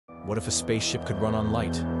What if a spaceship could run on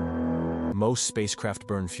light? Most spacecraft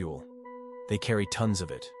burn fuel. They carry tons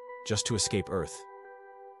of it, just to escape Earth.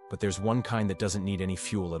 But there's one kind that doesn't need any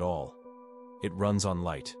fuel at all. It runs on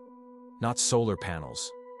light. Not solar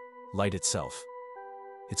panels, light itself.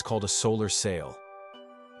 It's called a solar sail,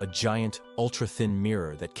 a giant, ultra-thin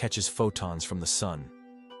mirror that catches photons from the sun.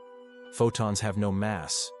 Photons have no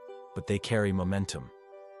mass, but they carry momentum.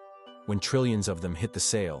 When trillions of them hit the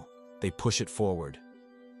sail, they push it forward.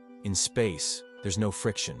 In space, there's no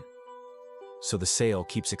friction, so the sail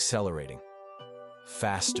keeps accelerating.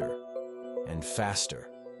 Faster and faster,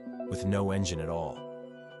 with no engine at all.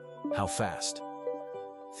 How fast?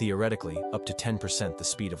 Theoretically, up to 10% the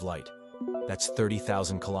speed of light. That's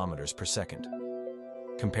 30,000 kilometers per second.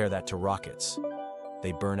 Compare that to rockets.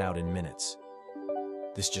 They burn out in minutes.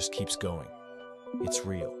 This just keeps going. It's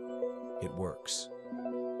real. It works.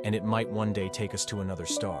 And it might one day take us to another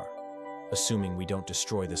star, assuming we don't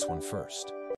destroy this one first.